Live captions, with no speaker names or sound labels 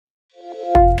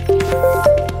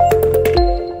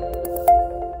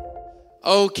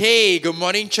Okay, good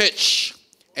morning, church.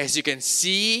 As you can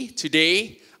see,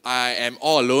 today I am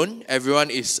all alone. Everyone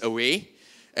is away.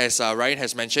 As Ryan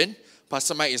has mentioned,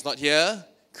 Pastor Mike is not here,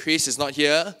 Chris is not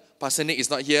here, Pastor Nick is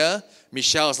not here,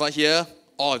 Michelle is not here.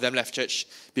 All of them left church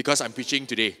because I'm preaching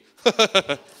today.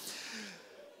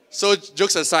 So,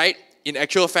 jokes aside, in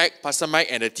actual fact, Pastor Mike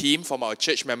and the team from our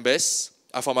church members,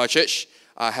 from our church,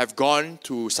 have gone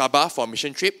to Sabah for a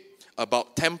mission trip.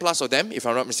 About 10 plus of them, if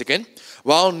I'm not mistaken,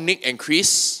 while Nick and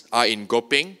Chris are in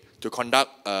Gopeng to conduct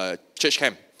a church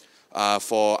camp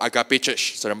for Agape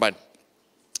Church, Seremban.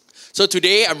 So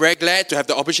today, I'm very glad to have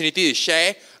the opportunity to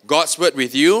share God's word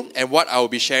with you, and what I will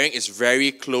be sharing is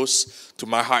very close to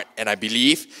my heart, and I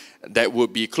believe that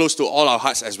would be close to all our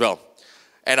hearts as well.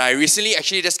 And I recently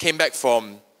actually just came back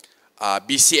from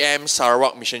BCM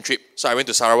Sarawak mission trip. So I went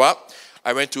to Sarawak.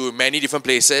 I went to many different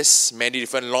places, many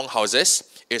different longhouses.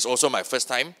 It's also my first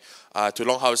time to a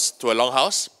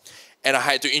longhouse. And I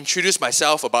had to introduce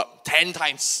myself about 10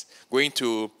 times,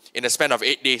 in the span of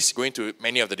 8 days, going to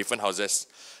many of the different houses.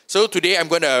 So today I'm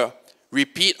going to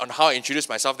repeat on how I introduced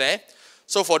myself there.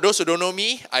 So for those who don't know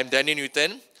me, I'm Daniel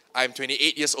Newton. I'm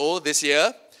 28 years old this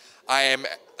year. I am...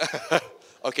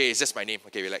 Okay, it's just my name.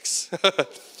 Okay, relax.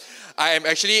 I am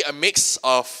actually a mix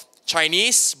of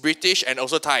Chinese, British, and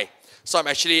also Thai. So I'm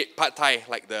actually Pad Thai,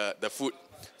 like the food.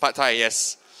 Pad Thai,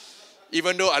 yes.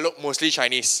 Even though I look mostly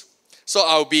Chinese. So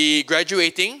I'll be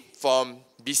graduating from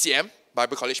BCM,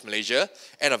 Bible College Malaysia,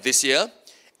 end of this year.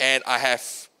 And I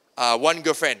have one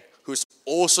girlfriend who's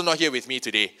also not here with me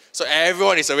today. So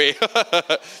everyone is away,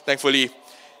 thankfully.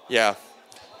 Yeah.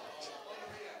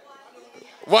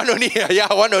 One only,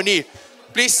 yeah, one only.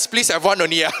 Please have one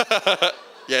only.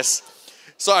 Yes.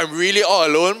 So I'm really all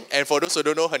alone. And for those who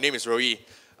don't know, her name is Roy.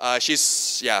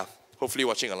 She's, hopefully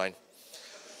watching online.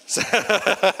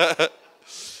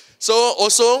 So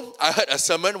also, I heard a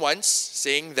sermon once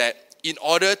saying that in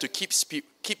order to keep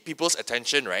people's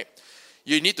attention, right,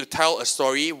 you need to tell a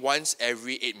story once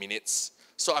every 8 minutes.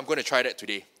 So I'm going to try that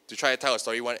today, to try to tell a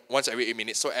story once every 8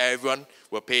 minutes so everyone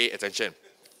will pay attention.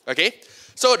 Okay?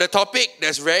 So the topic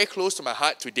that's very close to my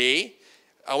heart today,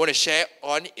 I want to share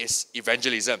on is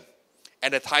evangelism.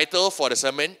 And the title for the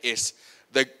sermon is,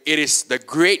 it is the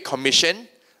Great Commission,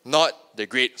 not the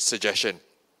Great Suggestion.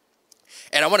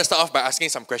 And I want to start off by asking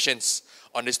some questions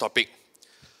on this topic.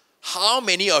 How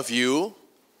many of you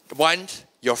want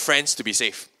your friends to be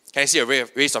safe? Can I see a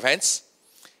raise of hands?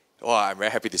 Oh, I'm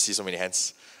very happy to see so many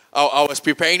hands. I was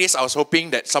preparing this. I was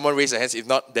hoping that someone raised their hands. If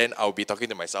not, then I'll be talking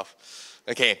to myself.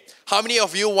 Okay. How many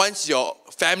of you want your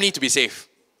family to be safe?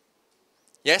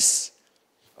 Yes?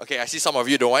 Okay, I see some of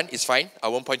you don't want. It's fine. I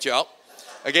won't point you out.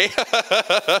 Okay?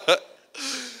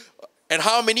 And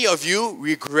how many of you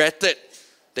regretted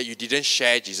that you didn't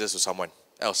share Jesus with someone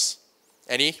else?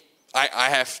 Any? I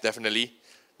have, definitely.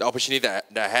 The opportunity that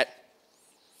I had.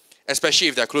 Especially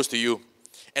if they're close to you.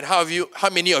 And how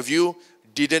many of you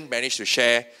didn't manage to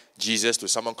share Jesus to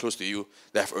someone close to you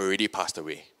that have already passed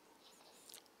away?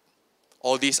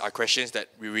 All these are questions that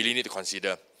we really need to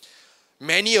consider.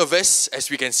 Many of us, as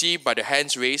we can see by the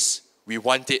hands raised, we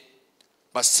want it.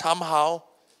 But somehow,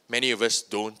 many of us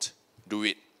don't do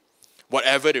it.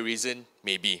 Whatever the reason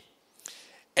may be.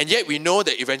 And yet we know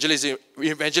that evangelism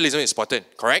is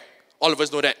important, correct? All of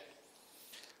us know that.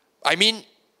 I mean,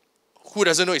 who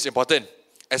doesn't know it's important,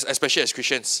 especially as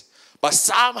Christians? But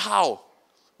somehow,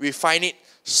 we find it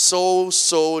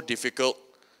so difficult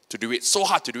to do it, so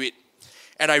hard to do it.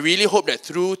 And I really hope that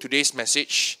through today's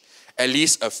message, at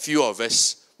least a few of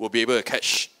us will be able to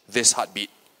catch this heartbeat,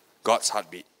 God's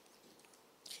heartbeat,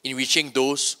 in reaching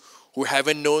those who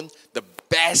haven't known the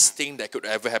best thing that could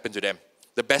ever happen to them,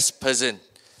 the best person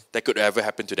that could ever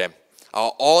happen to them. Our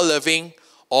all-loving,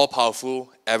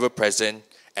 all-powerful, ever-present,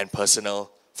 and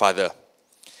personal Father.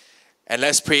 And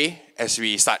let's pray as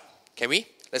we start. Can we?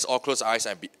 Let's all close our eyes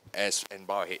and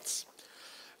bow our heads.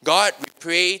 God, we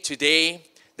pray today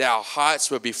that our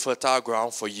hearts will be fertile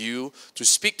ground for you to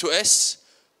speak to us.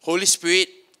 Holy Spirit,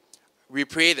 we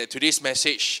pray that today's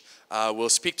message will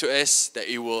speak to us, that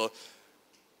it will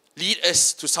lead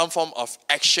us to some form of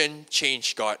action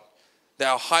change, God.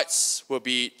 That our hearts will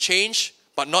be changed,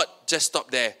 but not just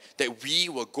stop there. That we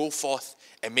will go forth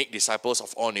and make disciples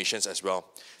of all nations as well.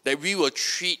 That we will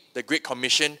treat the Great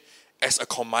Commission as a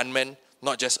commandment,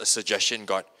 not just a suggestion,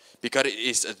 God. Because it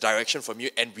is a direction from you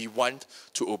and we want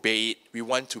to obey it. We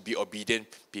want to be obedient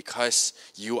because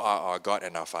you are our God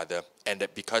and our Father. And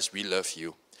that because we love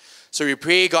you. So we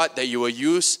pray, God, that you will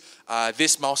use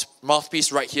this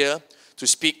mouthpiece right here to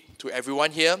speak to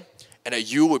everyone here. And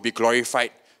that you will be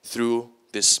glorified through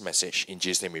this message. In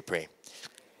Jesus' name we pray.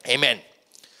 Amen.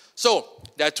 So,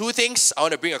 there are two things I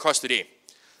want to bring across today.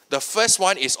 The first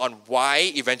one is on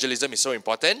why evangelism is so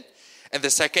important, and the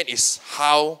second is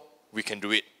how we can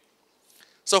do it.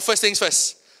 So first things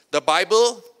first, the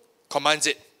Bible commands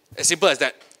it. As simple as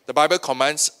that. The Bible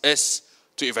commands us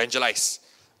to evangelize.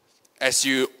 As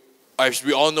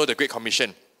we all know, the Great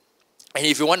Commission. And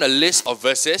if you want a list of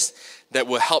verses that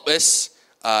will help us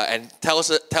and tell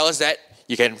us that,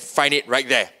 you can find it right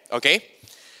there. Okay?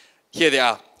 Here they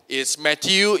are. It's in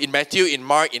Matthew, in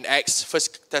Mark, in Acts, 1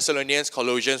 Thessalonians,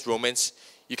 Colossians, Romans.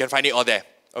 You can find it all there.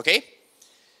 Okay?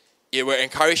 It will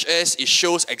encourage us. It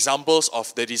shows examples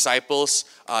of the disciples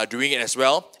doing it as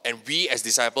well. And we as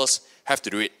disciples have to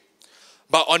do it.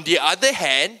 But on the other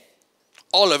hand,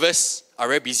 all of us are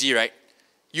very busy, right?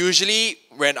 Usually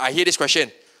when I hear this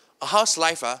question, how's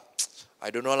life? I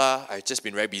don't know lah. I've just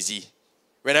been very busy.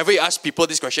 Whenever you ask people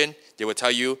this question, they will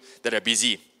tell you that they're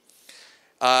busy.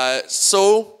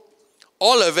 So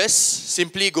all of us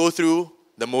simply go through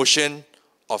the motion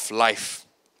of life.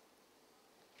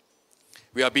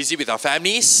 We are busy with our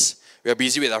families. We are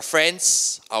busy with our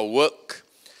friends, our work.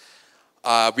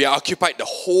 We are occupied the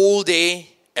whole day,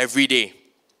 every day.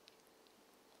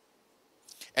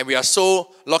 And we are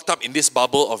so locked up in this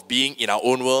bubble of being in our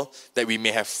own world that we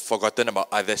may have forgotten about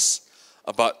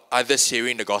others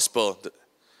hearing the gospel,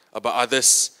 about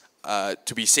others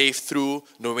to be saved through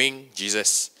knowing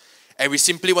Jesus. And we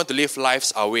simply want to live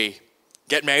lives our way.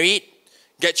 Get married,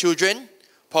 get children,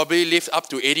 probably live up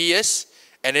to 80 years,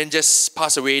 and then just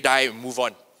pass away, die, and move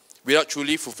on, without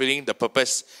truly fulfilling the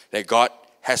purpose that God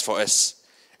has for us,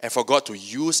 and for God to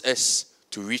use us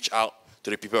to reach out to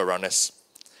the people around us.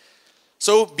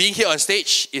 So being here on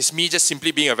stage is me just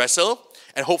simply being a vessel,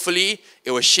 and hopefully it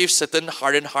will shift certain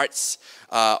hardened hearts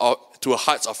to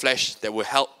hearts of flesh that will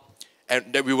help,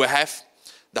 and that we will have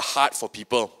the heart for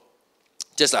people,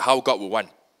 just like how God would want.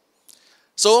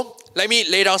 So let me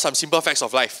lay down some simple facts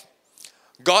of life.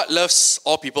 God loves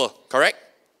all people, correct?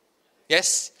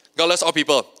 Yes? God loves all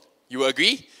people. You will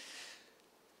agree?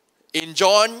 In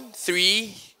John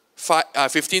 3,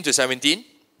 15 to 17,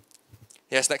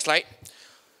 yes, next slide.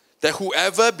 That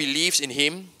whoever believes in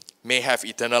him may have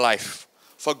eternal life.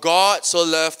 For God so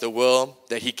loved the world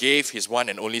that he gave his one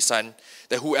and only Son,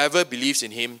 that whoever believes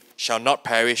in him shall not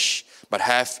perish, but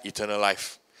have eternal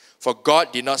life. For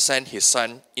God did not send his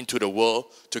Son into the world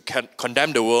to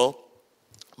condemn the world,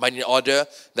 but in order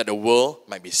that the world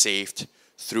might be saved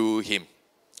through him.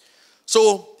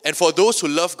 So, and for those who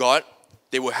love God,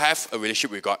 they will have a relationship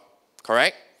with God,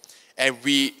 correct? And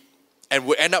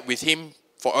will end up with him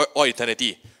for all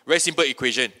eternity. Very simple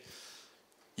equation.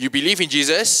 You believe in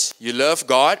Jesus, you love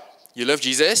God, you love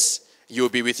Jesus, you will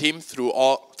be with him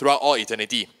throughout all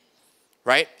eternity,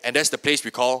 right? And that's the place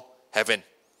we call heaven.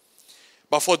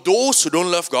 But for those who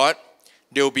don't love God,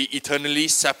 they will be eternally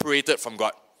separated from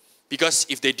God. Because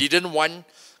if they didn't want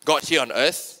God here on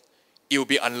earth, it would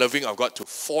be unloving of God to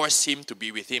force him to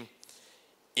be with him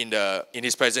in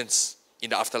his presence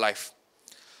in the afterlife.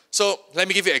 So let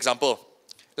me give you an example.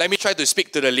 Let me try to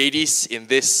speak to the ladies in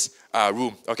this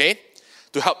room, okay?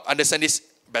 To help understand this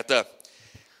better.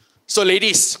 So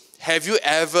ladies, have you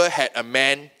ever had a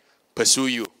man pursue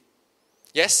you?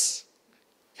 Yes?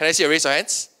 Can I see a raise of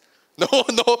hands? No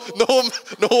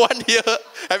one here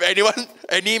have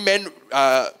any man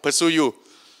pursue you.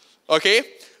 Okay?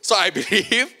 So I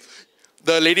believe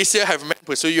the ladies here have men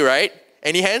pursue you, right?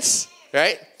 Any hands?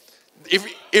 Right? If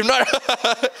not,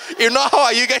 if not, how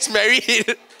are you guys married?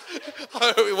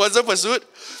 It wasn't pursued?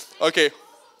 Okay.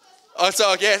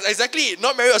 Also, okay, exactly.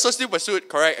 Not married, also still pursued.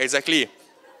 Correct, exactly.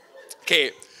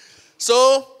 Okay.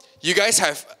 So, you guys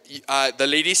have, the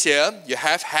ladies here, you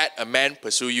have had a man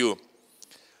pursue you.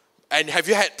 And have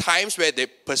you had times where they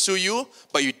pursue you,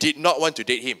 but you did not want to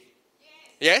date him?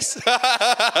 Yes?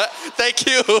 Thank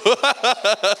you.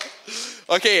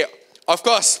 Okay, of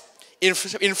course. In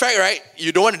fact, right,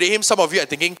 you don't want to date him. Some of you are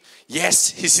thinking, yes,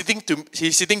 he's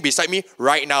sitting beside me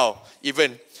right now.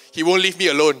 Even he won't leave me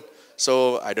alone.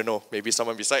 So I don't know, maybe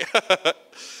someone beside.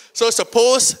 So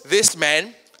suppose this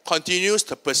man continues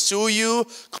to pursue you, and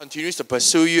continues to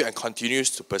pursue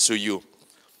you,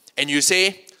 and you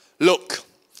say, look,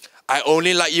 I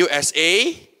only like you as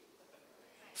a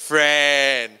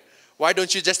friend. Why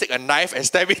don't you just take a knife and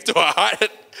stab it to her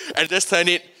heart and just turn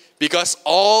it? Because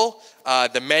all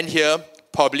the men here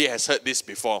probably has heard this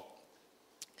before.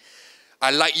 I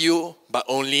like you, but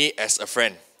only as a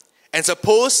friend. And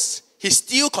suppose he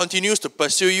still continues to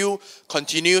pursue you,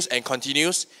 continues, and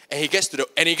he gets to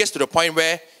the point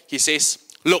where he says,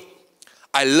 look,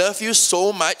 I love you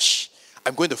so much,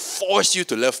 I'm going to force you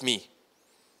to love me.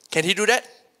 Can he do that?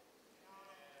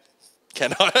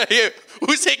 Cannot.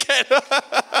 Who said can?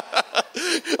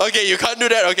 Okay, you can't do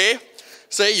that, okay?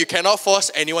 say you cannot force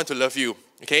anyone to love you.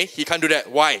 Okay? He can't do that.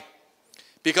 Why?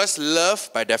 Because love,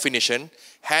 by definition,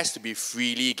 has to be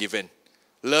freely given.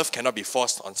 Love cannot be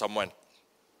forced on someone.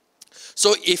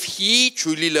 So if he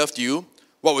truly loved you,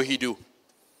 what will he do?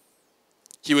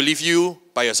 He will leave you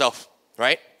by yourself,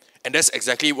 right? And that's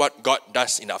exactly what God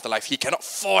does in the afterlife. He cannot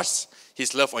force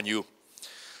his love on you.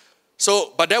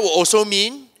 So, but that will also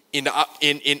mean in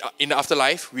the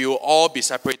afterlife, we will all be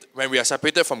separated. When we are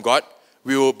separated from God,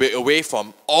 we will be away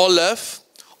from all love,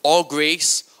 all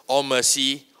grace, all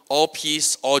mercy, all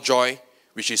peace, all joy,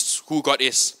 which is who God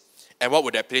is. And what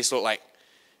would that place look like?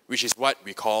 Which is what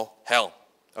we call hell.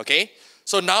 Okay?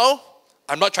 So now,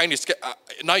 I'm not trying to scare,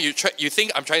 now you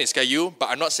think I'm trying to scare you, but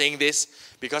I'm not saying this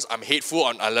because I'm hateful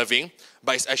or unloving,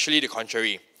 but it's actually the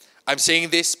contrary. I'm saying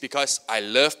this because I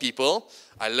love people.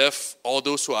 I love all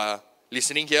those who are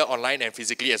listening here online and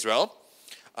physically as well,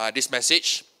 this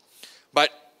message. But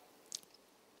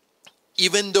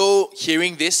even though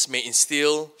hearing this may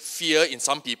instill fear in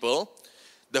some people,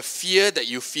 the fear that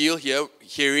you feel here,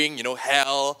 hearing,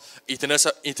 hell,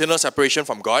 eternal separation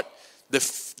from God, the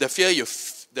fear you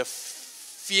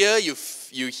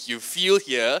feel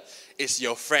here is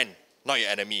your friend, not your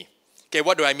enemy. Okay,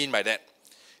 what do I mean by that?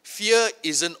 Fear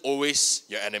isn't always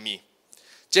your enemy.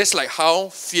 Just like how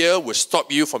fear will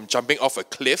stop you from jumping off a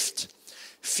cliff,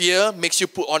 fear makes you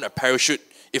put on a parachute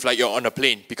if you're on a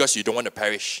plane because you don't want to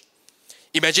perish.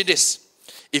 Imagine this.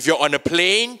 If you're on a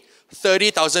plane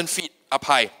 30,000 feet up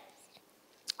high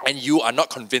and you are not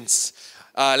convinced.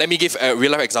 Let me give a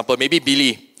real life example. Maybe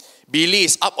Billy. Billy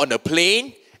is up on a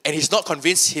plane and he's not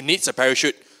convinced he needs a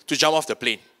parachute to jump off the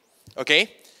plane. Okay?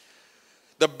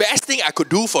 The best thing I could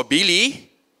do for Billy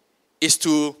is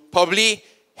to probably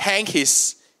hang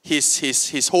his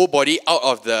whole body out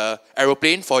of the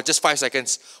aeroplane for just 5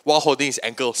 seconds while holding his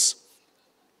ankles.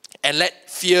 And let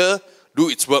fear do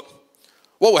its work.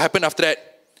 What will happen after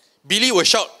that? Billy will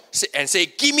shout and say,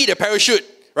 "Give me the parachute,"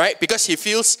 right? Because he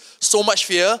feels so much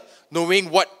fear knowing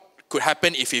what could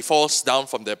happen if he falls down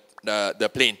from the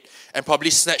plane, and probably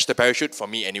snatch the parachute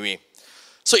from me anyway.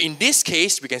 So in this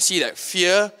case, we can see that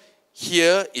fear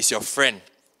here is your friend,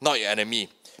 not your enemy,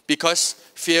 because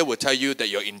fear will tell you that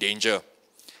you're in danger.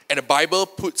 And the Bible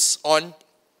puts on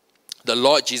the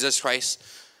Lord Jesus Christ,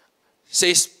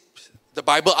 says the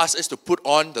Bible asks us to put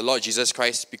on the Lord Jesus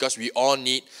Christ because we all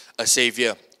need a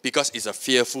Savior, because it's a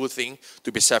fearful thing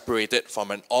to be separated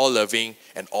from an all-loving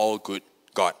and all-good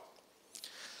God.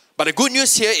 But the good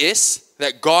news here is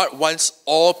that God wants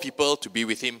all people to be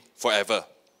with Him forever.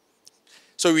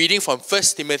 So reading from 1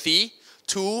 Timothy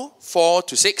 2,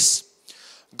 4-6,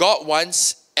 God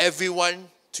wants everyone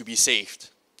to be saved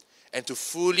and to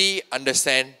fully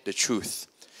understand the truth.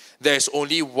 There is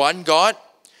only one God,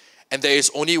 and there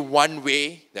is only one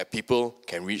way that people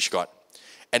can reach God.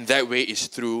 And that way is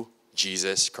through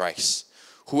Jesus Christ,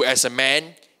 who as a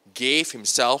man gave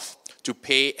Himself to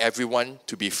pay everyone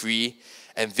to be free.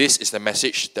 And this is the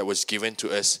message that was given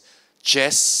to us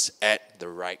just at the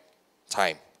right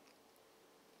time.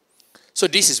 So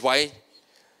this is why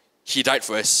He died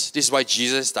for us. This is why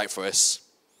Jesus died for us.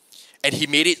 And He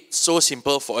made it so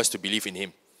simple for us to believe in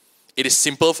Him. It is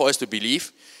simple for us to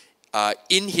believe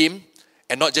in Him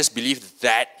and not just believe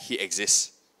that He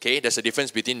exists. Okay, there's a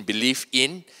difference between believe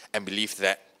in and believe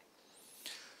that.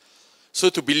 So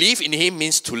to believe in Him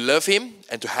means to love Him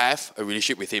and to have a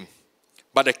relationship with Him.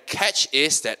 But the catch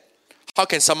is that how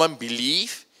can someone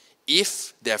believe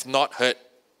if they have not heard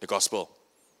the gospel,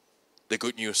 the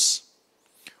good news?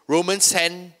 Romans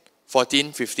 10,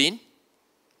 14, 15.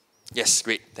 Yes,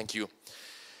 great, thank you.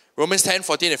 Romans 10,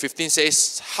 14 and 15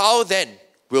 says, "How then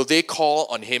will they call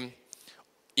on Him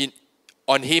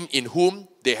in whom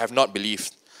they have not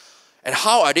believed? And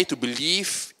how are they to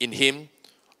believe in Him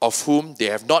of whom they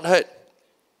have not heard?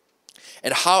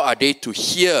 And how are they to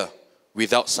hear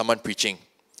without someone preaching?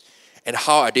 And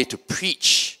how are they to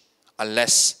preach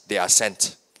unless they are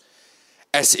sent?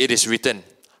 As it is written,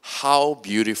 how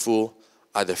beautiful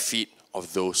are the feet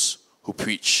of those who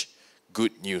preach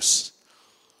good news."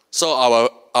 So are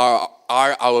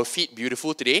our feet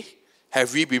beautiful today?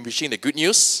 Have we been preaching the good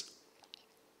news?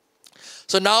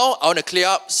 So now I want to clear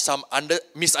up some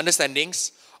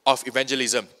misunderstandings of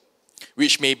evangelism,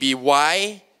 which may be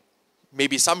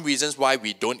some reasons why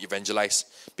we don't evangelize,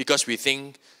 because we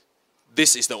think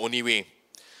this is the only way.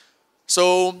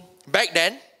 So back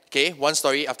then, okay, one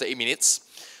story after 8 minutes.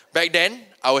 Back then,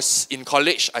 I was in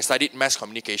college, I studied mass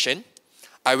communication.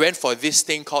 I went for this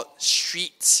thing called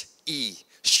street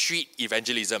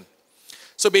evangelism.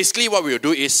 So basically what we will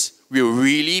do is we will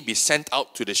really be sent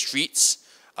out to the streets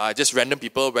just random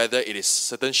people, whether it is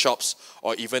certain shops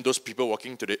or even those people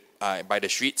walking by the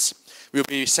streets. We'll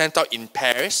be sent out in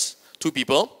pairs, 2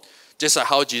 people, just like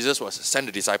how Jesus was sent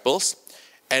the disciples.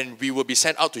 And we will be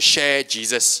sent out to share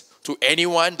Jesus to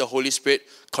anyone the Holy Spirit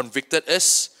convicted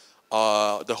us,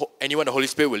 anyone the Holy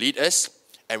Spirit will lead us,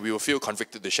 and we will feel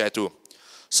convicted to share to.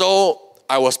 So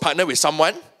I was partnered with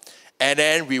someone, and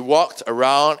then we walked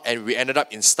around and we ended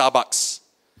up in Starbucks.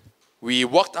 We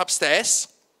walked upstairs,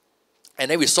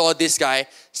 and then we saw this guy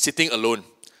sitting alone.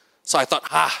 So I thought,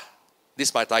 this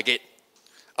is my target.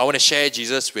 I want to share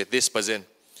Jesus with this person.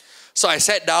 So I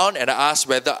sat down and I asked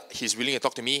whether he's willing to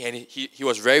talk to me, and he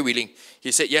was very willing.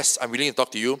 He said, yes, I'm willing to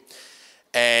talk to you.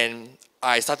 And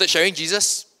I started sharing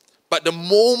Jesus. But the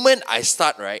moment I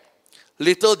start, right,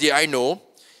 little did I know,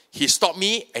 he stopped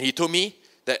me and he told me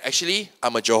that actually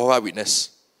I'm a Jehovah's Witness.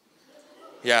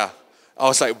 Yeah. I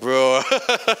was like, bro.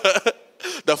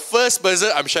 The first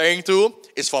person I'm sharing to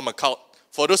is from a cult.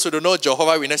 For those who don't know,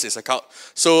 Jehovah's Witness is a cult.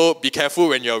 So be careful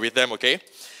when you're with them, okay?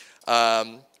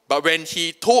 But when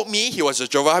he told me he was a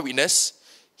Jehovah's Witness,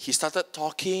 he started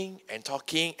talking and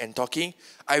talking and talking.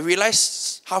 I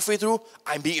realized halfway through,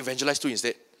 I'm being evangelized to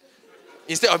instead.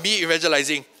 Instead of me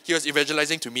evangelizing, he was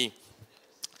evangelizing to me.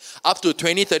 Up to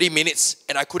 20, 30 minutes,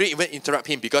 and I couldn't even interrupt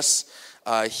him because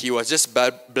he was just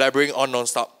blabbering on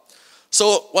non-stop.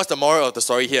 So what's the moral of the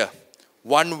story here?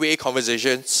 One-way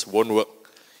conversations won't work.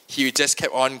 He just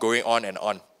kept on going on and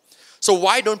on. So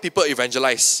why don't people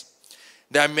evangelize?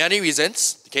 There are many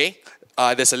reasons, okay?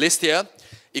 There's a list here.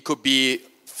 It could be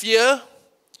fear.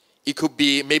 It could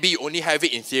be maybe you only have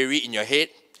it in theory in your head.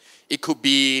 It could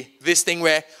be this thing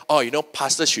where,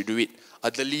 pastors should do it.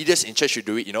 The leaders in church should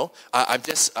do it, I'm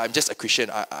just a Christian.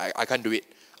 I can't do it.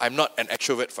 I'm not an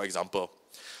extrovert, for example.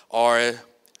 Or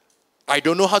I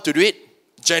don't know how to do it.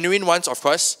 Genuine ones, of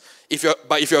course.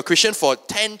 But if you're a Christian for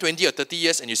 10, 20 or 30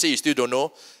 years and you say you still don't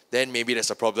know, then maybe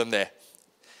there's a problem there.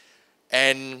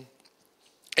 And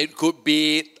it could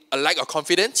be a lack of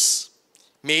confidence,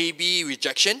 maybe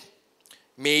rejection,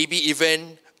 maybe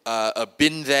even a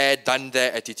been there, done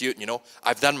there attitude,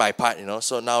 I've done my part,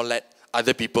 so now let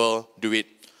other people do it.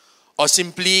 Or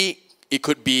simply, it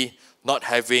could be not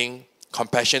having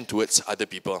compassion towards other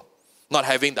people, not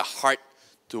having the heart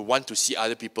to want to see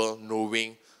other people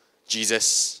knowing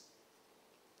Jesus,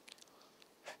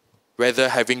 whether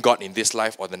having God in this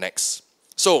life or the next.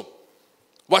 So,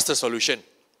 what's the solution?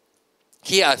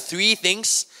 Here are 3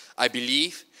 things I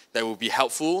believe that will be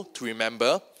helpful to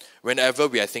remember whenever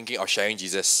we are thinking of sharing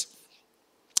Jesus.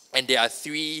 And there are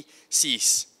 3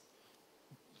 C's.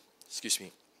 Excuse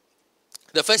me.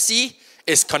 The first C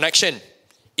is connection.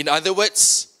 In other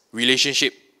words,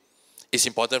 relationship is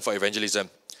important for evangelism.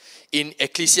 In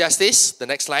Ecclesiastes, the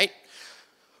next slide,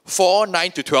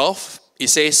 4:9-12, it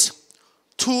says,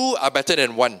 2 are better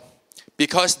than 1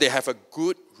 because they have a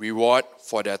good reward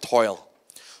for their toil.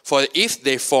 For if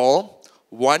they fall,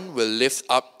 one will lift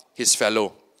up his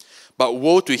fellow. But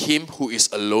woe to him who is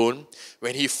alone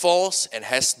when he falls and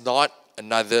has not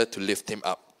another to lift him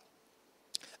up.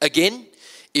 Again,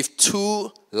 if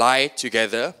 2 lie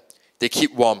together, they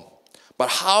keep warm. But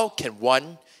how can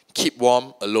one keep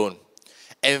warm alone?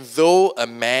 And though a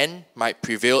man might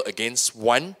prevail against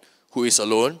one who is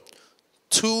alone,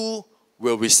 2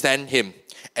 will withstand him.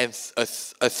 And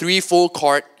a threefold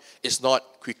cord is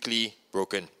not quickly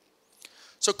broken.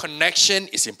 So connection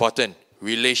is important.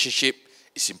 Relationship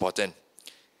is important.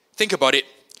 Think about it.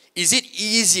 Is it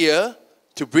easier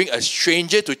to bring a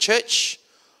stranger to church,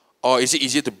 or is it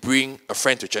easier to bring a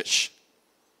friend to church?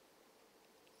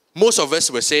 Most of us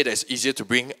will say that it's easier to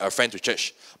bring a friend to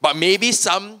church. But maybe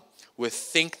some will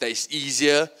think that it's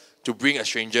easier to bring a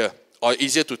stranger, or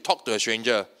easier to talk to a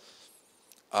stranger,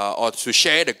 or to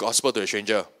share the gospel to a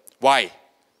stranger. Why?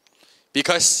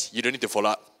 Because you don't need to follow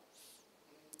up.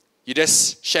 You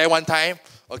just share one time,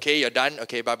 okay, you're done,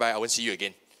 okay, bye-bye, I won't see you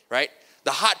again, right?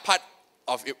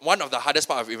 One of the hardest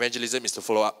part of evangelism is to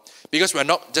follow up. Because we're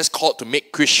not just called to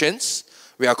make Christians,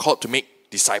 we are called to make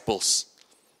disciples.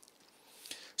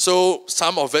 So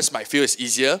some of us might feel it's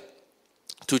easier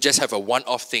to just have a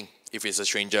one-off thing if it's a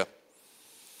stranger.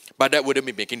 But that wouldn't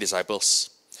be making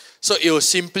disciples. So it will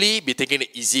simply be taking the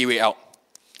easy way out.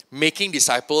 Making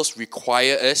disciples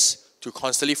require us to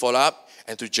constantly follow up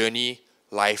and to journey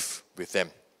life with them.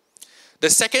 The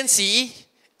second C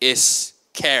is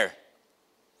care.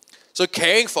 So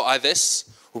caring for others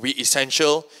will be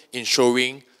essential in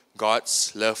showing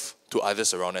God's love to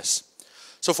others around us.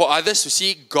 So for others to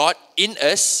see God in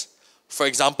us, for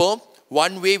example,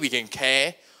 one way we can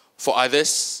care for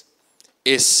others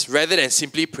is rather than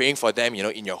simply praying for them,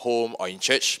 in your home or in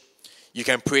church, you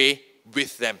can pray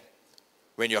with them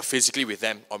when you're physically with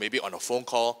them, or maybe on a phone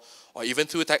call, or even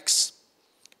through text.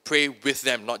 Pray with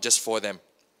them, not just for them.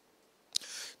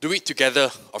 Do it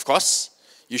together, of course.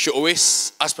 You should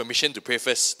always ask permission to pray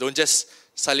first. Don't just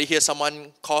suddenly hear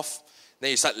someone cough,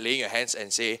 then you start laying your hands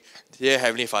and say, "Dear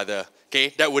Heavenly Father." Okay,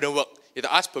 that wouldn't work. You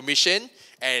have to ask permission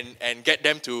and get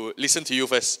them to listen to you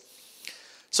first.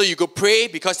 So you could pray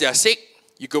because they are sick.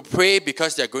 You could pray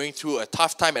because they are going through a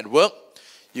tough time at work.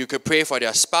 You could pray for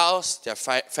their spouse, their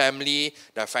family,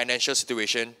 their financial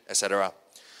situation, etc.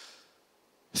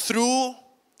 Through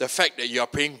the fact that you are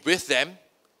praying with them,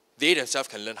 they themselves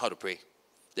can learn how to pray.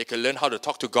 They can learn how to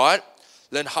talk to God,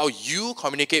 learn how you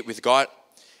communicate with God,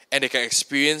 and they can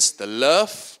experience the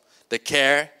love, the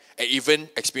care, and even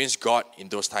experience God in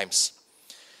those times.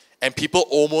 And people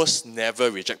almost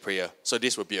never reject prayer. So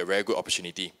this would be a very good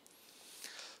opportunity.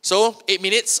 So 8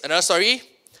 minutes, another story.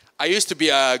 I used to be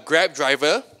a Grab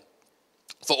driver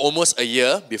for almost a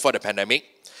year before the pandemic.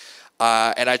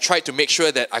 And I tried to make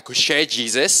sure that I could share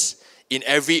Jesus in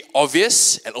every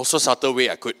obvious and also subtle way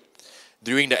I could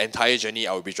during the entire journey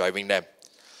I would be driving them.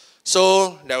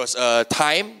 So there was a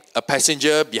time, a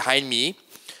passenger behind me,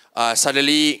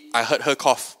 suddenly I heard her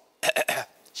cough.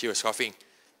 She was coughing.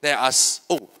 Then I asked,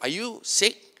 "Oh, are you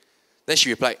sick?" Then she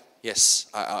replied, "Yes,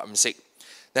 I'm sick."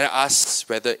 Then I asked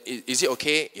whether, "Is it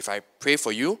okay if I pray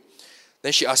for you?"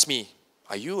 Then she asked me,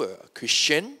 "Are you a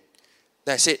Christian?"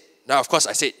 Then I said, "Now, of course,"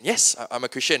 I said, "Yes, I'm a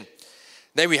Christian."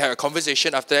 Then we had a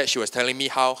conversation after that. She was telling me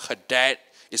how her dad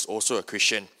is also a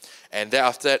Christian. And then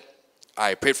after that,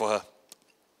 I prayed for her.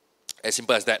 As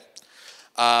simple as that.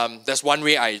 That's one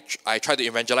way I tried to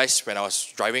evangelize when I was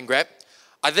driving Grab.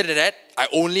 Other than that, I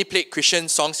only played Christian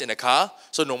songs in the car.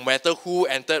 So no matter who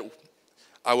entered,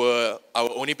 I will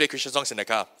only play Christian songs in the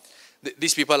car.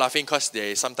 These people are laughing because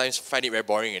they sometimes find it very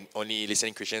boring and only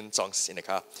listening Christian songs in the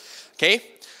car. Okay?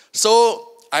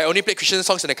 So I only played Christian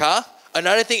songs in the car.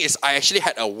 Another thing is I actually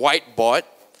had a whiteboard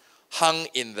hung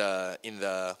in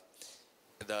the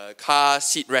car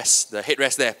seat rest, the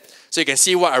headrest there. So you can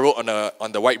see what I wrote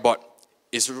on the whiteboard.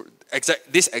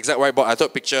 This exact whiteboard I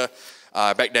took a picture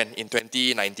back then in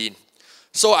 2019.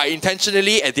 So I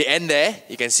intentionally, at the end there,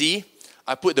 you can see,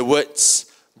 I put the words,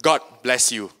 "God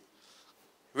bless you."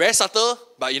 Very subtle,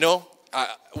 but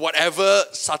whatever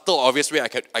subtle, obvious way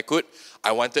I could,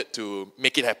 I wanted to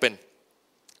make it happen.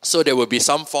 So there will be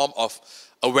some form of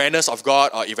awareness of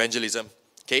God or evangelism,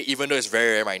 okay, even though it's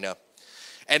very, very minor.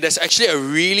 And there's actually a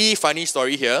really funny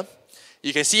story here.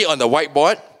 You can see on the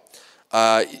whiteboard,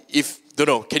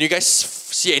 can you guys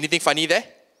see anything funny there?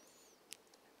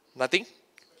 Nothing?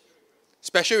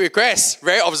 Special request,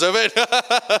 very observant.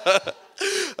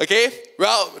 Okay,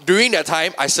 well, during that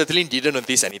time, I certainly didn't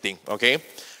notice anything, okay?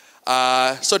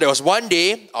 So there was one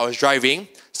day, I was driving,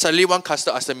 suddenly one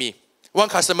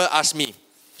customer asked me,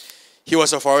 he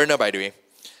was a foreigner by the way,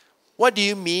 "What do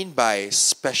you mean by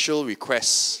special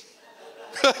requests?"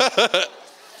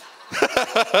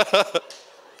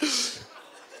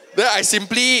 Then I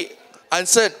simply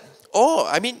answered, "Oh,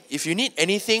 I mean, if you need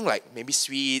anything like maybe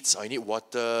sweets or you need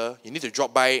water, you need to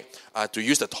drop by to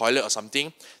use the toilet or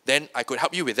something, then I could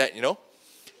help you with that,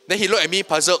 Then he looked at me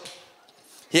puzzled.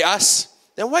 He asked,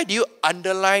 "Then why do you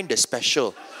underline the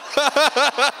special?"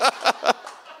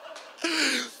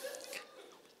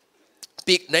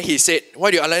 Then he said,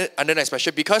 "Why do you underline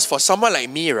special? Because for someone like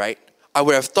me, right, I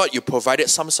would have thought you provided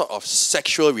some sort of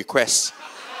sexual request."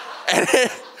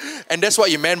 And that's what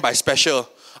you meant by special.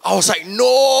 I was like,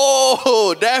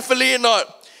 "No, definitely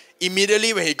not."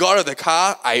 Immediately when he got out of the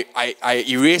car, I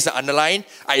erased the underline.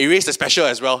 I erased the special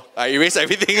as well. I erased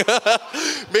everything.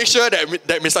 Make sure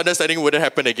that misunderstanding wouldn't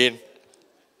happen again.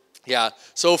 Yeah,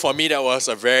 so for me that was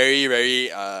a very,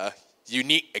 very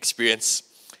unique experience.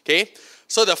 Okay,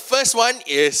 so the first one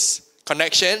is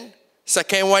connection.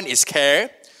 Second one is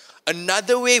care.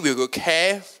 Another way we will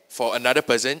care for another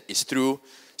person is through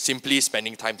simply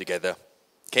spending time together.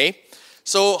 Okay,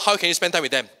 so how can you spend time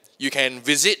with them? You can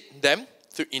visit them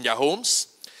in their homes,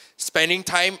 spending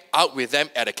time out with them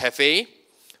at a cafe,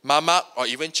 mama, or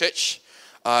even church,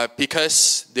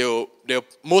 because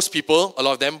most people, a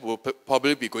lot of them, will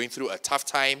probably be going through a tough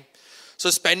time. So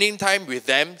spending time with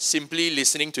them, simply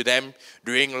listening to them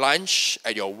during lunch,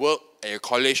 at your work, at your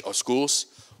college or schools,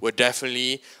 will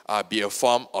definitely be a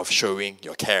form of showing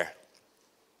your care.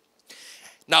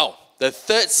 Now, the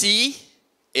third C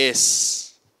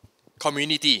is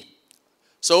community.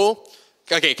 So,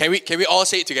 okay, can we all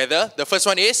say it together? The first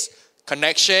one is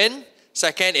connection,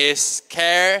 second is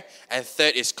care, and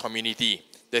third is community.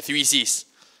 The 3 C's.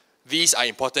 These are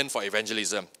important for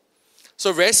evangelism.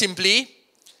 So very simply,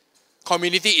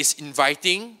 community is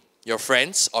inviting your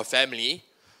friends or family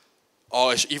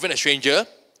or even a stranger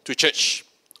to church,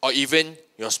 or even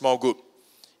your small group.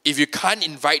 If you can't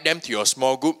invite them to your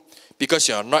small group because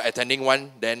you're not attending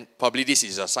one, then probably this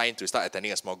is a sign to start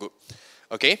attending a small group.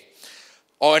 Okay?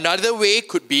 Or another way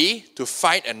could be to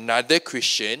find another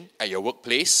Christian at your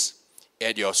workplace,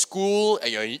 at your school,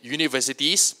 at your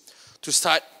universities, to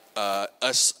start an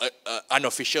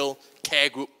unofficial care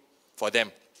group for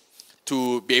them,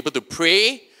 to be able to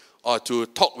pray or to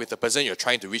talk with the person you're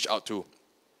trying to reach out to.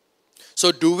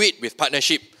 So do it with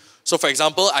partnership. So for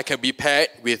example, I can be paired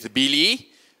with Billy,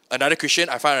 another Christian.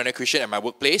 I found another Christian at my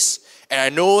workplace, and I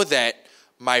know that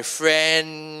my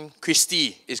friend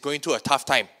Christy is going through a tough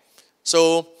time.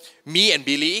 So me and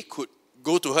Billy could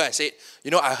go to her and say,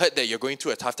 I heard that you're going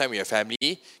through a tough time with your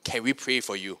family. Can we pray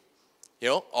for you?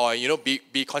 Or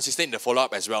be consistent in the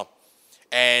follow-up as well.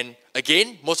 And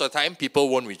again, most of the time, people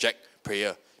won't reject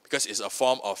prayer because it's a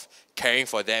form of caring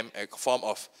for them, a form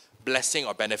of blessing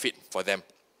or benefit for them.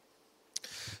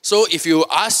 So if you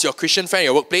ask your Christian friend at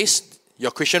your workplace,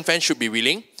 your Christian friend should be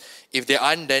willing. If they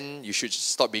aren't, then you should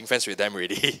stop being friends with them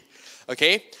already.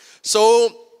 Okay?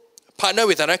 So partner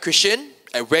with another Christian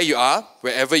at where you are,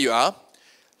 wherever you are,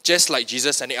 just like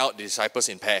Jesus sending out the disciples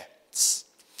in pairs.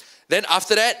 Then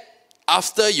after that,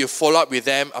 after you follow up with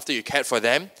them, after you cared for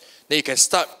them, then you can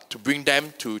start to bring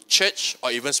them to church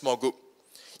or even small group.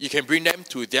 You can bring them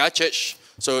to their church.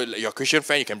 So your Christian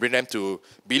friend, you can bring them to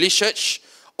Billy's church,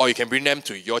 or you can bring them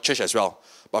to your church as well.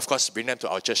 But of course, bring them to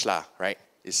our church lah, right?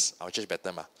 Is our church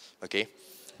better ma? Okay?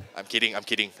 I'm kidding,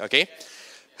 okay?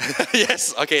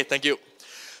 Yes, okay, thank you.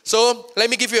 So let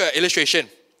me give you an illustration.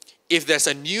 If there's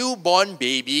a newborn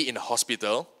baby in the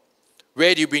hospital,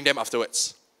 where do you bring them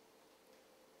afterwards?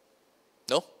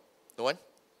 No? No one?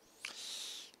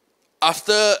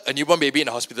 After a newborn baby in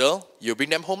the hospital, you bring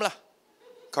them home lah.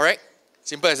 Correct?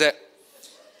 Simple as that.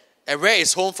 And where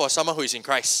is home for someone who is in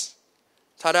Christ?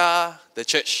 Ta-da! The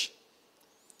church.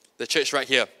 The church right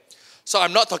here. So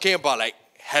I'm not talking about like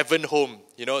heaven home.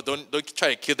 Don't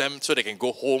try to kill them so they can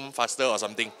go home faster or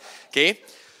something. Okay?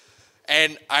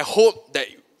 And I hope that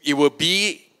it will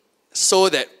be so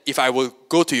that if I will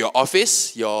go to your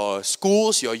office, your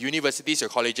schools, your universities, your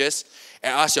colleges,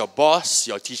 and ask your boss,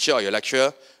 your teacher, or your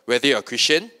lecturer whether you're a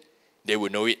Christian, they will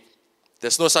know it.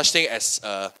 There's no such thing as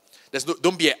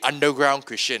don't be an underground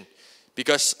Christian,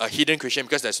 because a hidden Christian,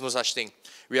 because there's no such thing.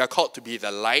 We are called to be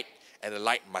the light, and the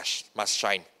light must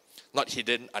shine, not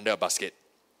hidden under a basket.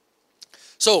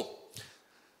 So,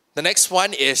 the next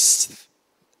one is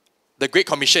the Great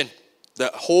Commission, the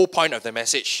whole point of the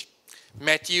message.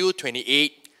 Matthew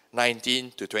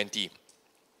 28:19-20.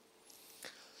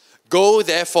 Go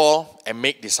therefore and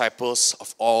make disciples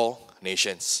of all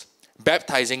nations,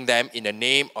 baptizing them in the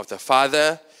name of the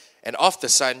Father and of the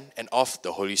Son and of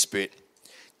the Holy Spirit,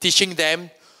 teaching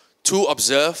them to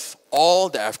observe all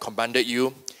that I have commanded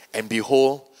you, and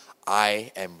behold,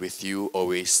 I am with you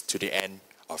always to the end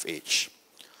of age.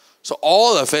 So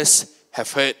all of us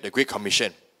have heard the Great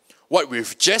Commission. What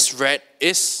we've just read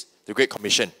is the Great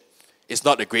Commission. It's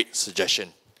not a great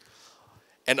suggestion.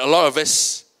 And a lot of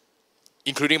us,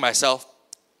 including myself,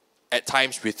 at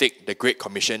times we take the Great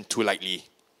Commission too lightly.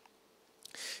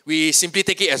 We simply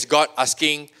take it as God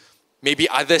asking maybe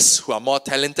others who are more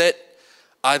talented,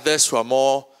 others who are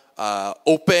more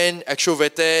open,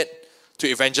 extroverted, to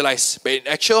evangelize. But in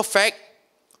actual fact,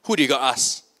 who did God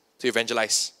ask to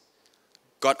evangelize?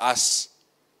 God asked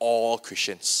all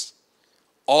Christians.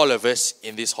 All of us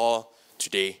in this hall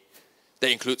today.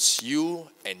 That includes you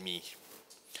and me.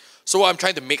 So what I'm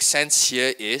trying to make sense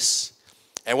here is,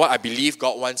 and what I believe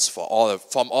God wants from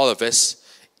all of us,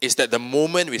 is that the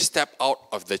moment we step out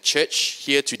of the church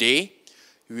here today,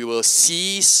 we will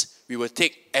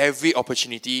take every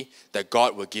opportunity that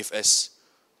God will give us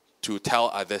to tell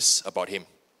others about Him.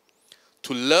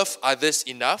 To love others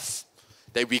enough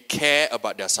that we care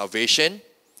about their salvation,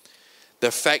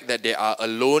 the fact that they are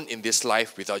alone in this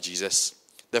life without Jesus,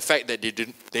 the fact that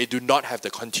they do not have the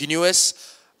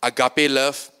continuous agape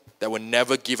love that will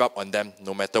never give up on them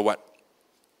no matter what.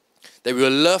 That we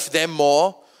will love them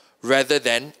more rather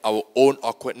than our own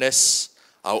awkwardness,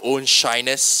 our own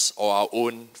shyness, or our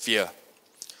own fear.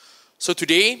 So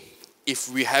today, if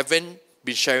we haven't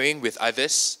been sharing with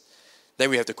others, then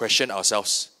we have to question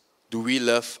ourselves, do we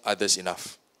love others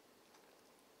enough?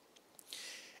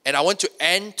 And I want to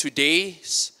end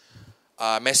today's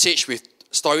message with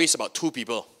stories about two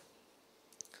people.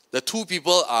 The two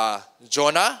people are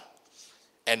Jonah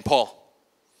and Paul.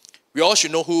 We all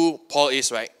should know who Paul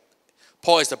is, right?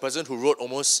 Paul is the person who wrote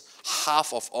almost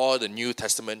half of all the New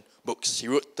Testament books. He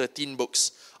wrote 13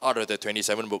 books out of the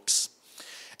 27 books.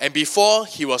 And before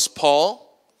he was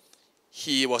Paul,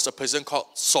 he was a person called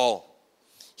Saul.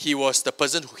 he was the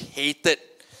person who hated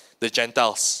the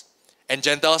Gentiles. And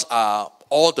Gentiles are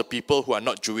all the people who are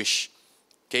not Jewish.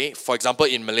 Okay, for example,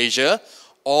 in Malaysia,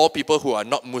 all people who are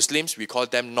not Muslims, we call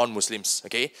them non-Muslims.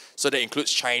 Okay, so that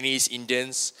includes Chinese,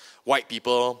 Indians, white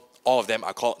people, all of them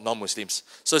are called non-Muslims.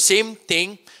 So same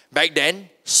thing, back then,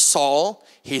 Saul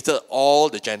hated all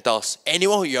the Gentiles.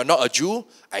 Anyone who you're not a Jew,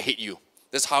 I hate you.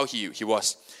 That's how he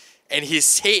was. And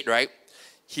his hate, right?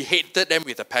 He hated them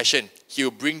with a passion. He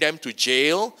would bring them to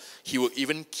jail. He would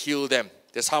even kill them.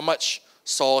 That's how much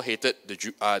Saul hated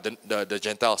the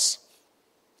Gentiles.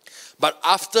 But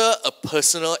after a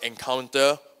personal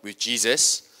encounter with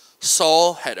Jesus,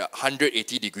 Saul had a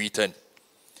 180-degree turn.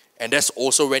 And that's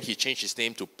also when he changed his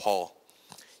name to Paul.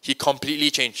 He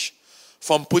completely changed.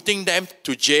 From putting them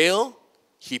to jail,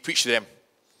 he preached to them.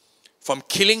 From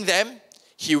killing them,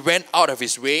 he went out of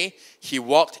his way. He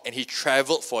walked and he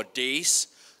traveled for days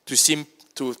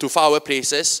to far away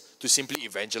places to simply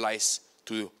evangelize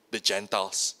to the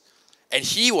Gentiles. And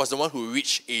he was the one who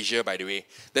reached Asia, by the way.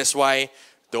 That's why,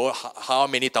 though how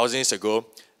many thousands years ago,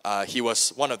 he was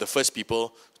one of the first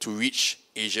people to reach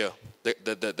Asia,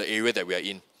 the area that we are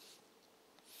in.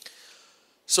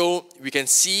 So we can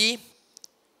see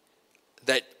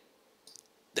that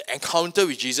the encounter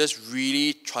with Jesus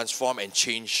really transformed and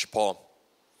changed Paul.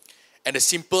 And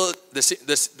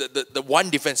the one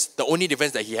difference, the only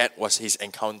difference that he had was his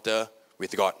encounter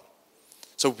with God.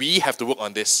 So we have to work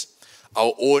on this,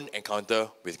 our own encounter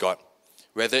with God,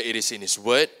 whether it is in His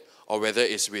Word or whether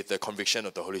it's with the conviction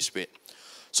of the Holy Spirit.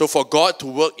 So for God to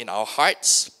work in our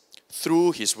hearts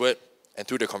through His Word and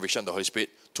through the conviction of the Holy Spirit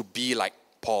to be like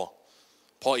Paul.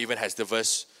 Paul even has the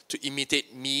verse, to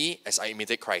imitate me as I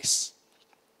imitate Christ.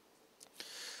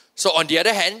 So on the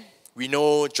other hand, we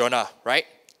know Jonah, right?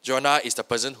 Jonah is the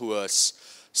person who was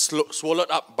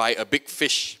swallowed up by a big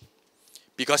fish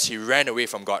because he ran away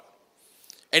from God.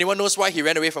 Anyone knows why he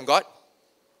ran away from God?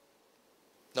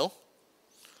 No?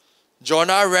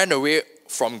 Jonah ran away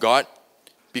from God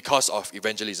because of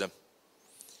evangelism.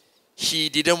 He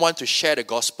didn't want to share the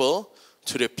gospel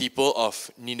to the people of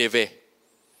Nineveh.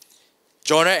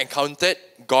 Jonah encountered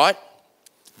God,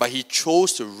 but he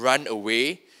chose to run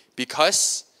away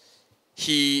because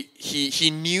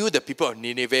he knew the people of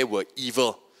Nineveh were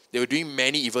evil. They were doing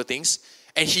many evil things.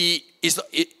 And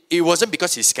it wasn't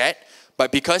because he's scared,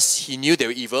 but because he knew they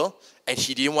were evil and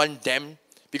he didn't want them,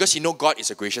 because he knew God is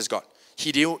a gracious God.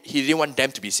 He didn't want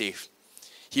them to be saved.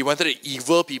 He wanted the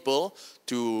evil people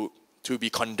to be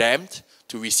condemned,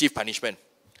 to receive punishment.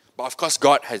 But of course,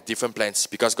 God has different plans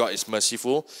because God is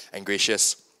merciful and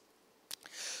gracious.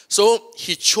 So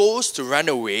he chose to run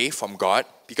away from God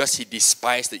because he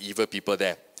despised the evil people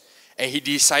there. And he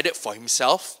decided for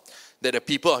himself that the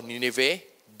people of Nineveh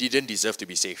didn't deserve to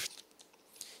be saved.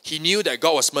 He knew that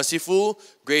God was merciful,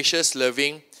 gracious,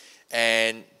 loving,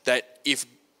 and that if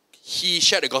he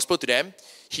shared the gospel to them,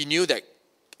 he knew that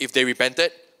if they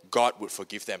repented, God would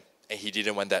forgive them. And he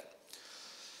didn't want that.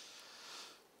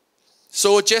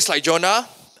 So just like Jonah,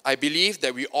 I believe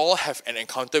that we all have an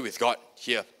encounter with God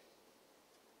here.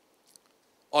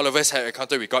 All of us had an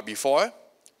encounter with God before,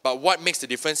 but what makes the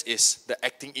difference is the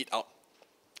acting it out,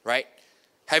 right?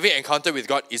 Having an encounter with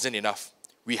God isn't enough.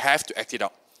 We have to act it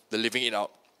out, the living it out.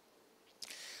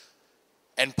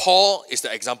 And Paul is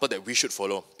the example that we should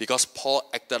follow because Paul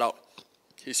acted out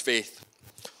his faith.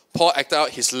 Paul acted out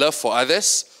his love for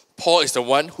others. Paul is the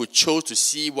one who chose to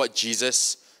see what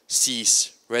Jesus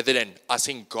sees rather than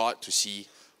asking God to see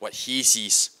what he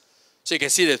sees. So you can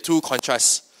see the two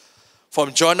contrasts.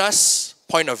 From Jonah's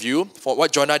point of view, for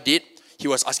what Jonah did, he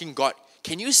was asking God,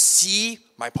 can you see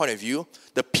my point of view?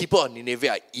 The people of Nineveh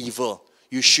are evil.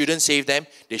 You shouldn't save them.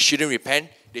 They shouldn't repent.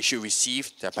 They should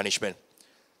receive their punishment.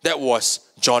 That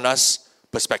was Jonah's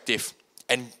perspective.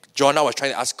 And Jonah was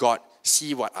trying to ask God,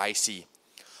 see what I see.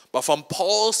 But from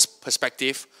Paul's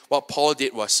perspective, what Paul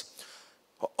did was,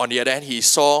 on the other hand, he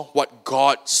saw what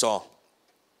God saw.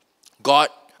 Paul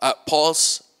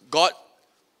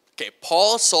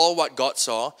saw what God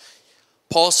saw.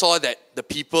 Paul saw that the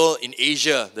people in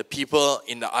Asia, the people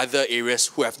in the other areas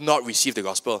who have not received the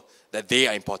gospel, that they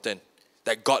are important,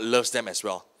 that God loves them as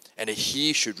well, and that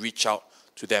he should reach out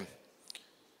to them.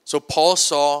 So Paul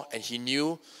saw and he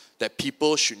knew that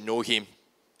people should know him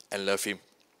and love him.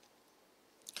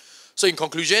 So in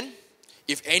conclusion,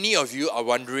 if any of you are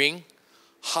wondering,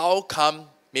 how come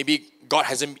maybe God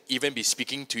hasn't even been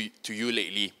speaking to you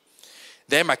lately,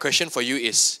 then my question for you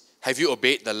is, have you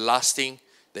obeyed the last thing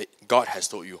that God has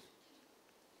told you?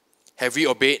 Have we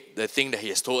obeyed the thing that He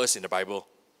has told us in the Bible?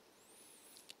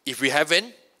 If we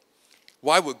haven't,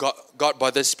 why would God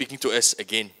bother speaking to us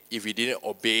again if we didn't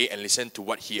obey and listen to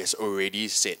what He has already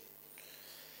said?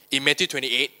 In Matthew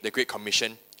 28, the Great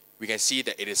Commission, we can see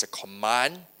that it is a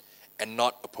command and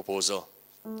not a proposal,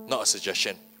 not a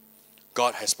suggestion.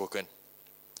 God has spoken.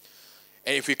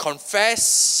 And if we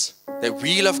confess that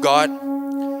we love God,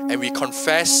 and we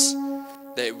confess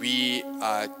that we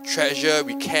treasure,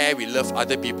 we care, we love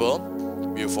other people,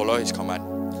 we will follow His command.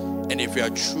 And if we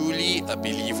are truly a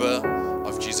believer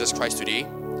of Jesus Christ today,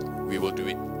 we will do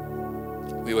it.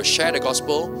 We will share the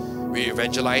gospel, we will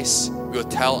evangelize, we will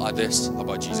tell others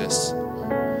about Jesus.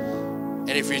 And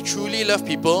if we truly love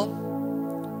people,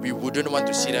 we wouldn't want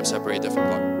to see them separated from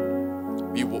God.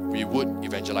 We would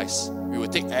evangelize. We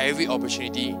would take every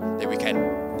opportunity that we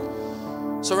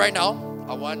can. So right now,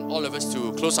 I want all of us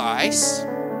to close our eyes,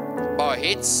 bow our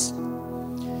heads.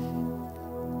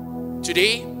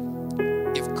 Today,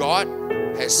 if God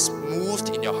has moved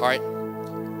in your heart,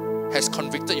 has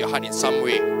convicted your heart in some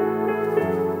way,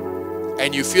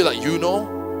 and you feel like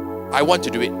I want to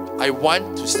do it. I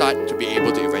want to start to be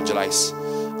able to evangelize.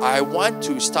 I want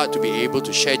to start to be able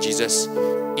to share Jesus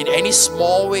in any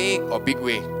small way or big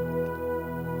way.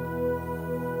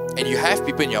 And you have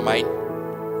people in your mind,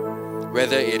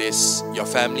 whether it is your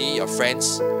family, your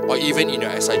friends, or even in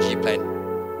your SIG plan.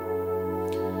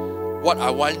 What I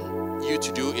want you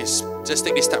to do is just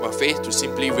take this step of faith to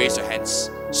simply raise your hands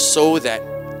so that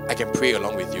I can pray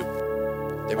along with you,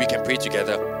 that we can pray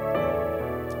together.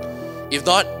 If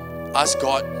not, ask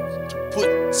God to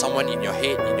put someone in your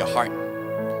head, in your heart,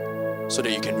 so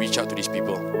that you can reach out to these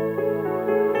people.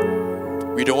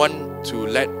 We don't want to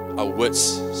let our words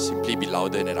simply be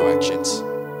louder than our actions.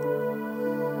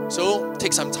 So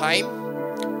take some time,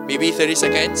 maybe 30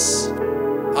 seconds,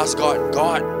 ask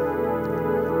God,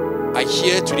 I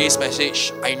hear today's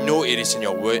message. I know it is in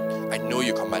your word. I know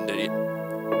you commanded it.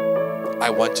 I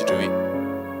want to do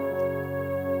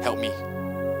it. Help me.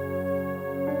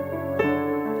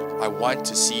 I want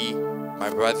to see my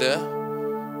brother.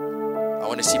 I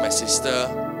want to see my sister,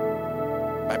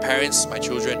 my parents, my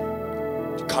children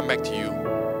to come back to you,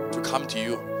 to come to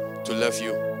you, to love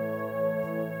you.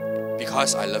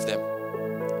 Because I love them.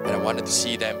 And I wanted to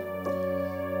see them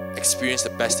experience the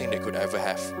best thing they could ever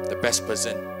have, the best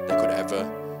person that could ever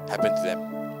happen to them.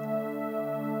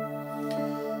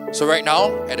 So right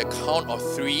now, at the count of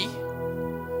 3,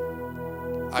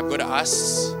 I'm going to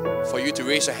ask for you to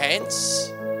raise your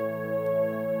hands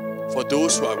for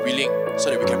those who are willing, so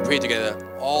that we can pray together.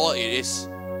 All this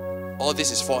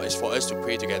is for us to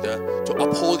pray together, to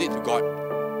uphold it to God,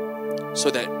 so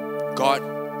that God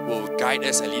will guide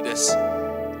us and lead us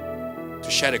to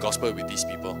share the gospel with these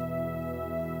people.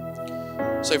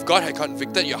 So if God had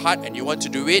convicted your heart and you want to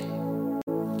do it,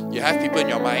 you have people in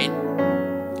your mind,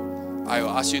 I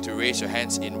will ask you to raise your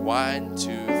hands in 1, 2,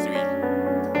 3.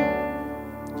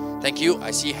 Thank you.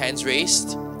 I see hands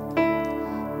raised.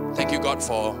 Thank you, God,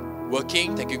 for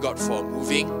working. Thank you, God, for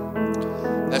moving.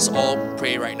 Let's all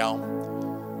pray right now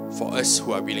for us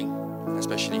who are willing,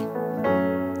 especially.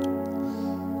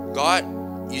 God,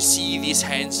 you see these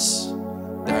hands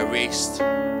that are raised.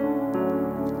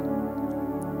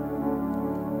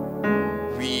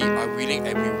 We are willing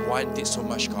and we want it so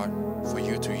much, God, for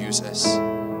you to use us.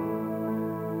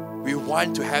 We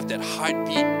want to have that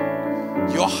heartbeat,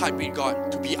 your heartbeat,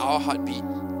 God, to be our heartbeat.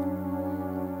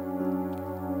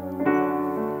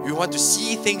 We want to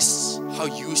see things how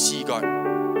you see, God.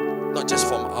 Not just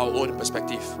from our own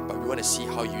perspective, but we want to see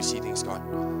how you see things, God.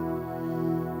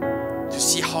 To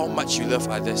see how much you love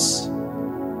others.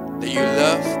 That you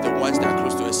love the ones that are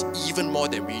close to us even more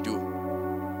than we do.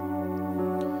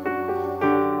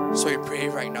 So we pray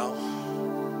right now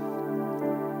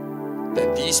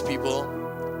that these people,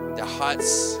 their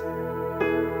hearts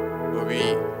will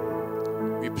be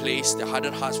replaced, their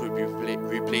hardened hearts will be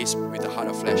replaced with the heart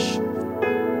of flesh.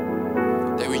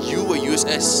 That you will use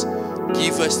us,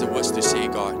 give us the words to say,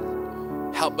 God.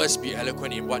 Help us be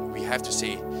eloquent in what we have to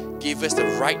say. Give us the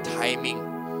right timing.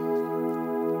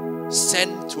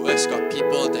 Send to us, God,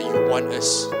 people that you want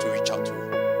us to reach out to.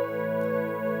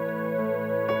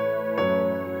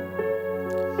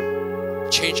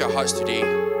 Change our hearts today.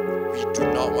 We do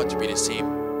not want to be the same.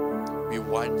 We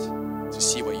want to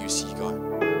see what you see, God.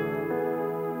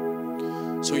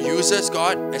 So use us,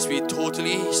 God, as we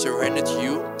totally surrender to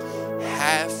you.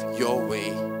 Have your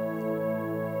way.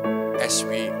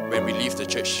 When we leave the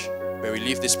church, when we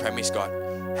leave this premise, God,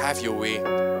 have your way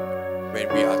when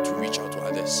we are to reach out to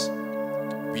others.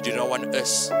 We do not want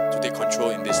us to take control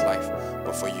in this life,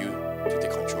 but for you to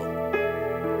take control.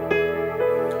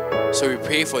 So we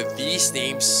pray for these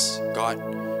names, God.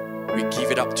 We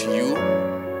give it up to you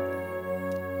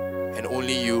and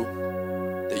only you,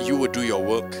 that you will do your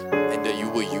work and that you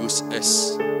will use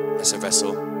us as a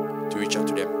vessel to reach out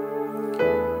to them.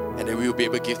 will be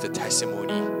able to give the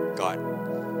testimony, God,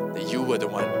 that you were the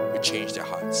one who changed their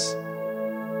hearts.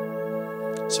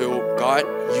 So God,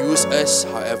 use us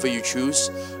however you choose.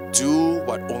 Do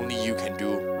what only you can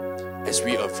do as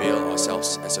we avail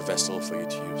ourselves as a vessel for you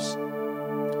to use.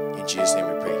 In Jesus' name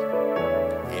we pray.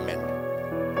 Amen.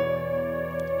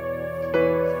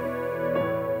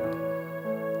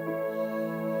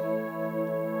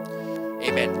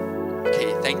 Amen.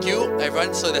 Okay, thank you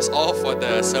everyone. So that's all for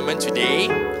the sermon today.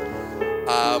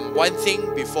 One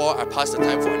thing before I pass the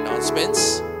time for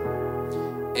announcements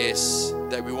is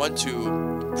that we want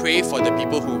to pray for the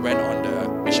people who went on the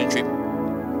mission trip.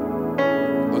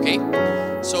 Okay,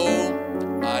 so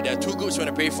there are two groups we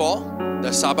want to pray for: the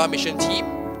Sabah mission team,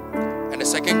 and the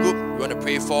second group we want to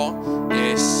pray for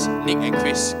is Nick and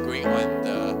Chris going on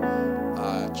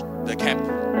the camp.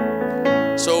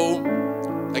 So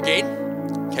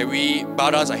again, can we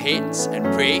bow down our heads and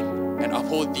pray and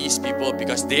uphold these people,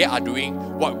 because they are doing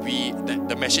what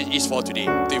the message is for today,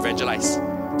 to evangelize,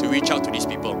 to reach out to these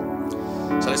people.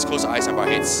 So let's close our eyes and bow our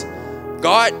heads.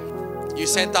 God, you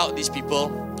sent out these people.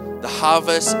 The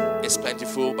harvest is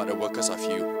plentiful, but the workers are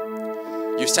few.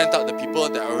 You sent out the people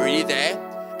that are already there,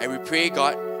 and we pray,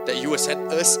 God, that you will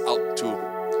send us out too.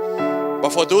 But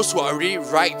for those who are already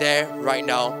right there, right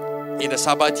now, in the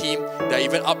Sabah team, they're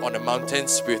even up on the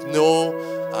mountains with no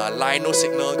line, no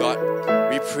signal, God,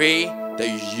 we pray that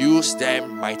you use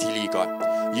them mightily, God.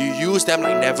 You use them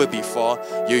like never before.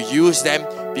 You use them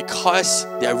because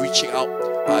they are reaching out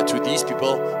to these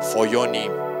people for your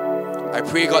name. I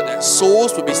pray, God, that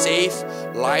souls will be saved,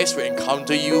 lives will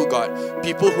encounter you, God.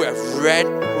 People who have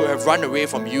run away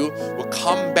from you will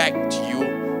come back to you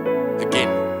again.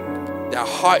 Their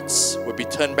hearts will be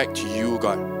turned back to you,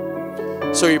 God.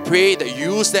 So we pray that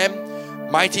you use them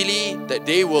mightily, that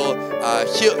they will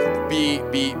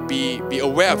be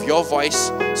aware of your voice,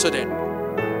 so that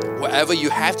whatever you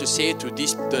have to say to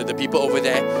the people over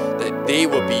there, that they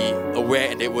will be aware,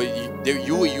 and you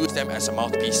will use them as a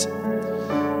mouthpiece.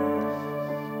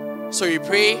 So we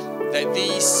pray that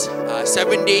these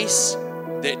 7 days,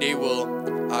 that they will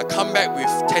come back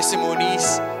with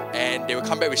testimonies, and they will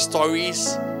come back with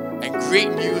stories and great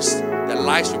news, that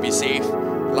lives will be saved,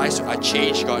 lives are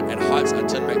changed, God, and hearts are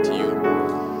turned back to you.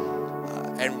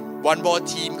 And one more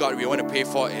team, God, we want to pray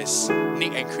for is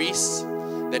Nick and Chris,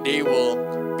 that they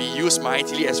will be used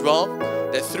mightily as well,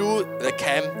 that through the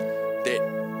camp, that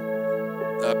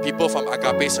people from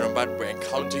Agape Seremban will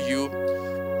encounter you.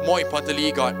 More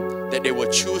importantly, God, that they will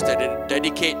choose, that they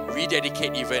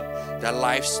rededicate even their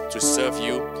lives to serve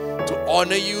you, to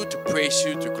honor you, to praise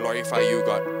you, to glorify you,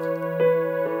 God.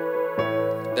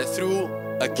 That through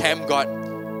a camp, God,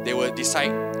 they will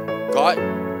decide, God,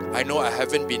 I know I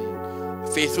haven't been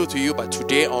faithful to you, but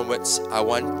today onwards, I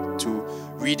want to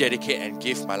rededicate and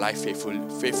give my life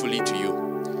faithfully to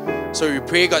you. So we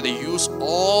pray, God, that you use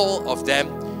all of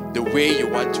them the way you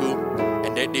want to,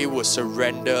 and that they will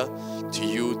surrender to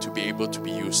you to be able to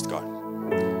be used, God.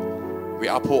 We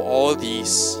uphold all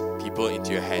these people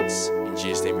into your hands. In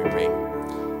Jesus' name we pray.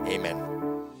 Amen.